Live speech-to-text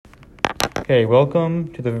Okay,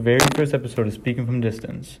 welcome to the very first episode of Speaking from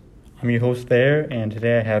Distance. I'm your host there, and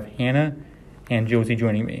today I have Hannah and Josie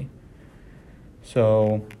joining me.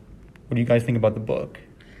 So, what do you guys think about the book?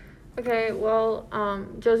 Okay, well,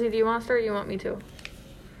 Josie, do you want to start or you want me to?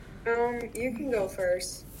 You can go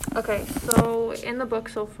first. Okay, so in the book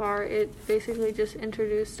so far, it basically just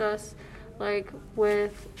introduced us,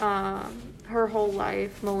 with her whole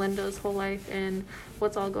life, Melinda's whole life, and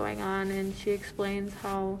what's all going on, and she explains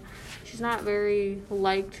how she's not very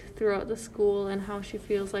liked throughout the school and how she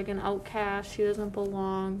feels like an outcast. She doesn't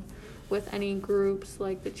belong with any groups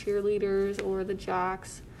like the cheerleaders or the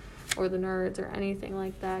jocks or the nerds or anything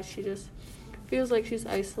like that. She just feels like she's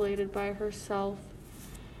isolated by herself.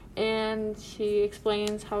 And she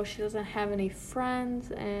explains how she doesn't have any friends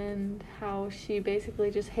and how she basically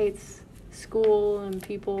just hates school and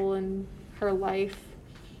people and her life.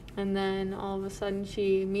 And then all of a sudden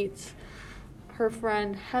she meets her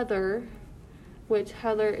friend Heather, which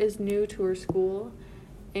Heather is new to her school,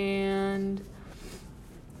 and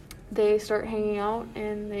they start hanging out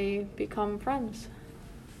and they become friends.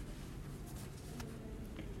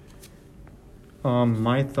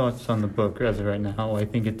 My thoughts on the book as of right now, I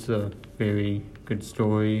think it's a very good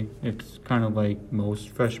story. It's kind of like most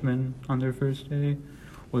freshmen on their first day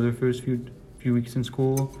or their first few weeks in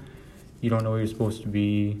school. You don't know where you're supposed to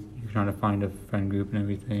be. You're trying to find a friend group and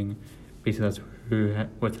everything. Basically, that's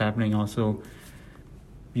what's happening. Also,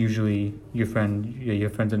 usually your friends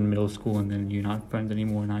in middle school, and then you're not friends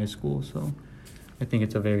anymore in high school. So, I think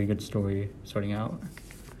it's a very good story starting out.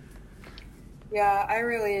 Yeah, I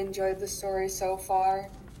really enjoyed the story so far.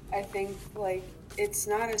 I think, it's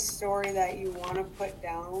not a story that you want to put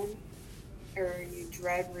down or you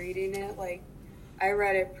dread reading it. I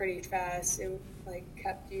read it pretty fast. It,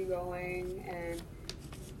 kept you going. And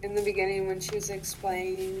in the beginning when she was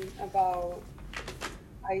explaining about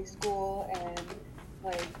high school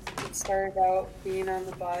and, it started out being on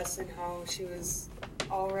the bus and how she was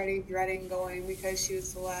already dreading going because she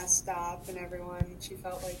was the last stop and everyone she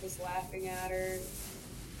felt like was laughing at her,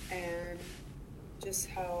 and just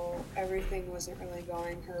how everything wasn't really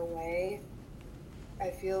going her way. I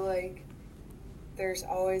feel like there's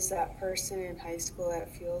always that person in high school that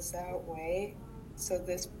feels that way. So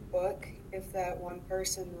this book, if that one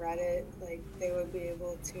person read it, they would be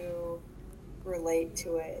able to relate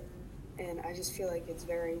to it. And I just feel like it's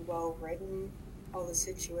very well written, all the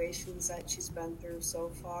situations that she's been through so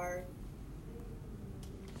far.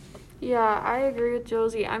 Yeah, I agree with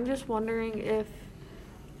Josie. I'm just wondering if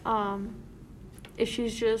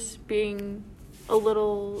she's just being a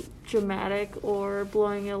little dramatic or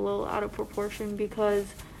blowing it a little out of proportion, because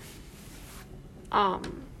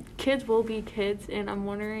kids will be kids, and I'm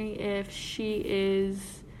wondering if she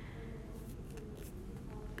is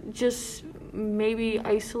just maybe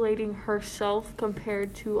isolating herself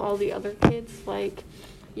compared to all the other kids.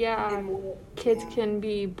 Kids can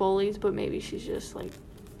be bullies, but maybe she's just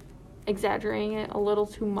exaggerating it a little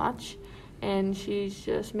too much, and she's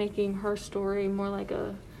just making her story more like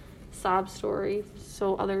a sob story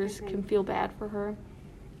so others can feel bad for her.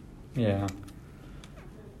 Yeah.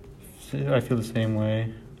 I feel the same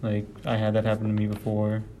way. I had that happen to me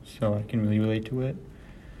before, so I can really relate to it.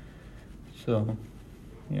 So,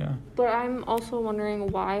 yeah. But I'm also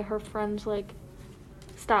wondering why her friends,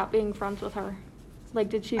 stopped being friends with her.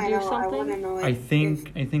 Did she do something? I want to know, I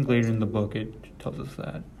think later in the book it tells us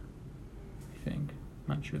that. I think.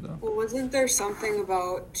 Not sure, though. Well, wasn't there something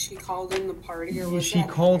about she called in the party, or was she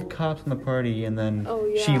called cops in the party, and then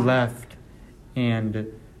she left,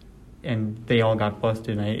 and they all got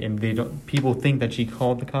busted, and they don't. People think that she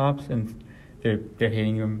called the cops, and they're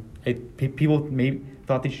hating them. People maybe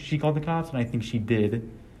thought that she called the cops, and I think she did,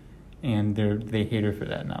 and they hate her for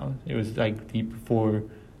that now. It was deep before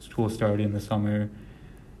school started in the summer,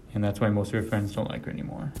 and that's why most of her friends don't like her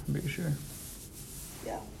anymore. I'm pretty sure.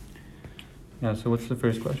 Yeah, so what's the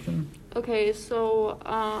first question? Okay, so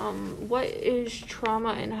what is trauma,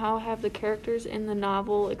 and how have the characters in the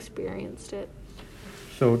novel experienced it?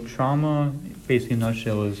 So trauma, basically in a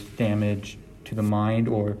nutshell, is damage to the mind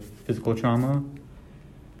or physical trauma.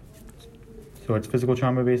 So it's physical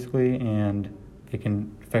trauma, basically, and it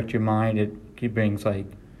can affect your mind. It brings,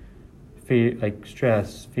 fear,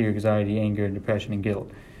 stress, fear, anxiety, anger, depression, and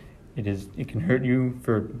guilt. It can hurt you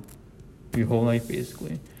for your whole life,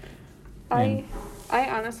 basically. I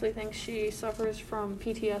honestly think she suffers from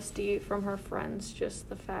PTSD from her friends, just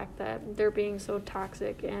the fact that they're being so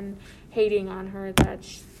toxic and hating on her,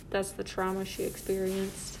 that's the trauma she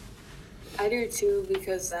experienced. I do too,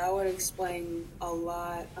 because that would explain a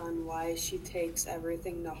lot on why she takes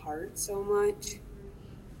everything to heart so much.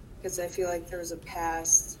 Because I feel like there's a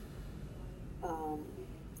past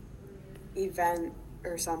event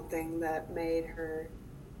or something that made her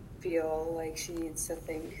feel like she needs to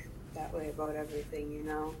think that way about everything, you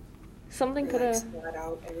know? Something Or, could like, have, sweat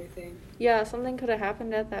out everything. yeah, something could have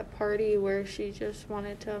happened at that party where she just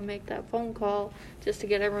wanted to make that phone call just to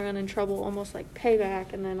get everyone in trouble, almost like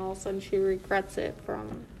payback, and then all of a sudden she regrets it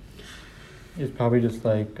from. It's probably just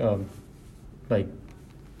like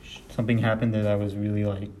something happened there that was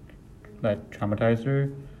really that traumatized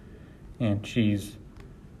her, and she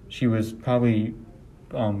was probably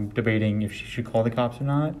debating if she should call the cops or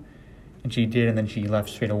not, and she did, and then she left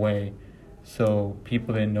straight away, so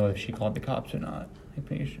people didn't know if she called the cops or not. I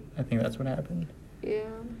think that's what happened. Yeah.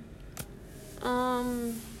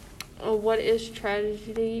 What is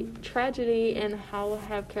tragedy, and how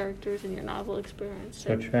have characters in your novel experienced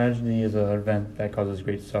So it? tragedy is an event that causes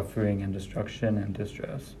great suffering and destruction and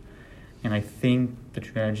distress. And I think the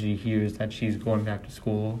tragedy here is that she's going back to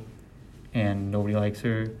school and nobody likes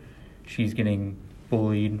her. She's getting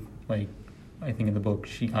bullied. Like, I think in the book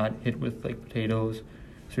she got hit with potatoes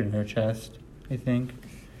straight in her chest, I think.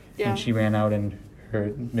 Yeah. And she ran out and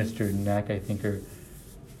her Mr. Neck, I think her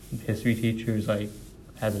history teacher is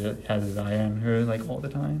has his eye on her all the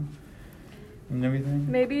time and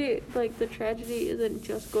everything. Maybe the tragedy isn't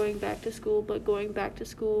just going back to school, but going back to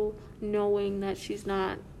school knowing that she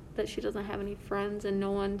doesn't have any friends and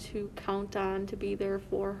no one to count on to be there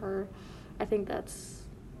for her. I think that's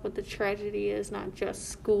what the tragedy is, not just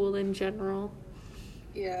school in general.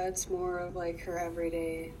 Yeah, it's more of her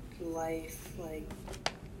everyday life,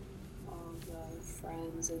 all the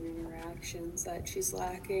friends and interactions that she's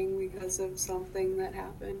lacking because of something that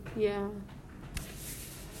happened. Yeah.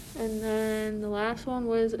 And then the last one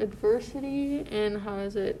was adversity, and how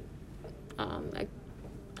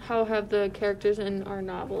have the characters in our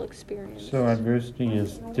novel experienced? So adversity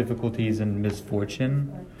is difficulties and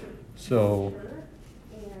misfortune. So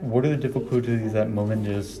what are the difficulties that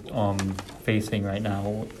Melinda's facing right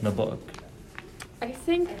now in the book? I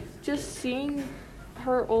think just seeing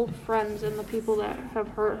her old friends and the people that have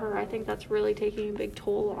hurt her, I think that's really taking a big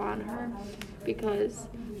toll on her, because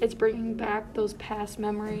it's bringing back those past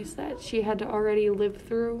memories that she had to already live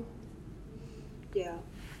through. Yeah.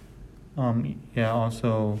 Yeah,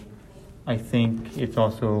 also, I think it's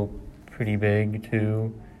also pretty big,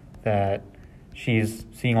 too, that she's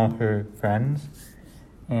seeing all her friends,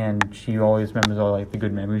 and she always remembers all, the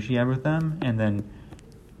good memories she had with them, and then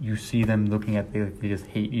you see them looking at they just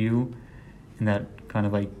hate you, and that kind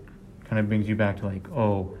of brings you back to,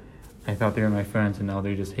 oh, I thought they were my friends, and now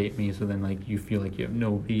they just hate me, so then, you feel like you have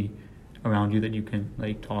nobody around you that you can,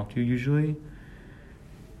 talk to usually.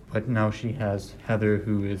 But now she has Heather,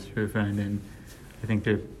 who is her friend, and I think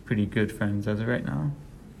they're pretty good friends as of right now.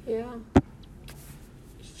 Yeah.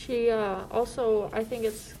 She also, I think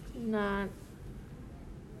it's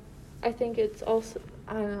also,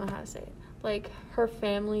 I don't know how to say it, her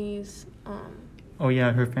family's Oh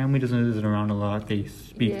yeah, her family isn't around a lot. They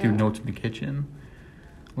speak through notes in the kitchen.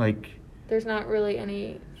 There's not really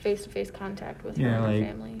any face-to-face contact with her and her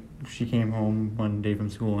family. She came home one day from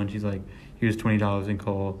school and she's like, here's $20 and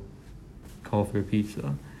call for a pizza.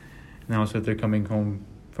 And now so they're coming home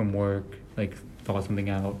from work, thaw something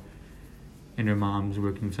out, and her mom's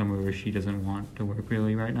working somewhere where she doesn't want to work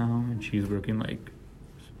really right now, and she's working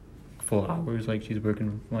full hours. She's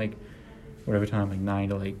working whatever time, 9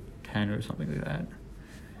 to 10 or something like that.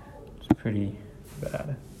 It's pretty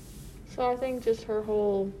bad. So I think just her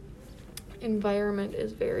whole environment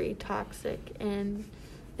is very toxic, and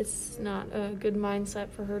it's not a good mindset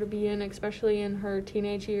for her to be in, especially in her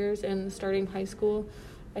teenage years and starting high school.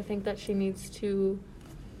 I think that she needs to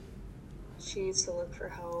look for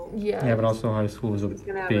help. Yeah, but also high school is a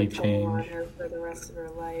big change. On her for the rest of her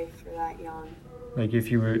life for that young.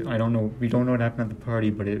 If you were, I don't know, we don't know what happened at the party,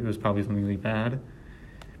 but it was probably something really bad.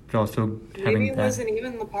 But also maybe it wasn't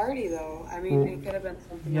even the party though. I mean, it could have been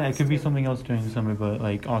something else. Yeah, it could be something else during summer,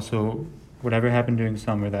 but also whatever happened during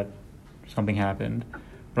summer, that something happened.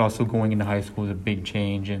 But also going into high school is a big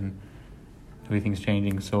change, and everything's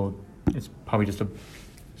changing. So it's probably just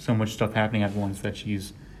so much stuff happening at once that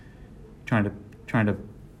she's trying to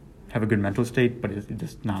have a good mental state, but it's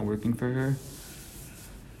just not working for her.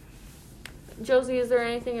 Josie, is there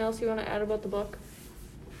anything else you want to add about the book?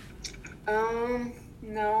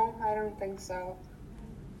 No, I don't think so.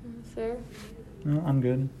 Sarah? No, I'm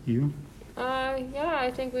good. You? Yeah,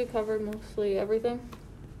 I think we covered mostly everything.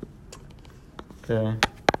 Okay,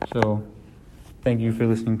 so thank you for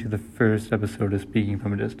listening to the first episode of Speaking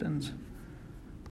from a Distance.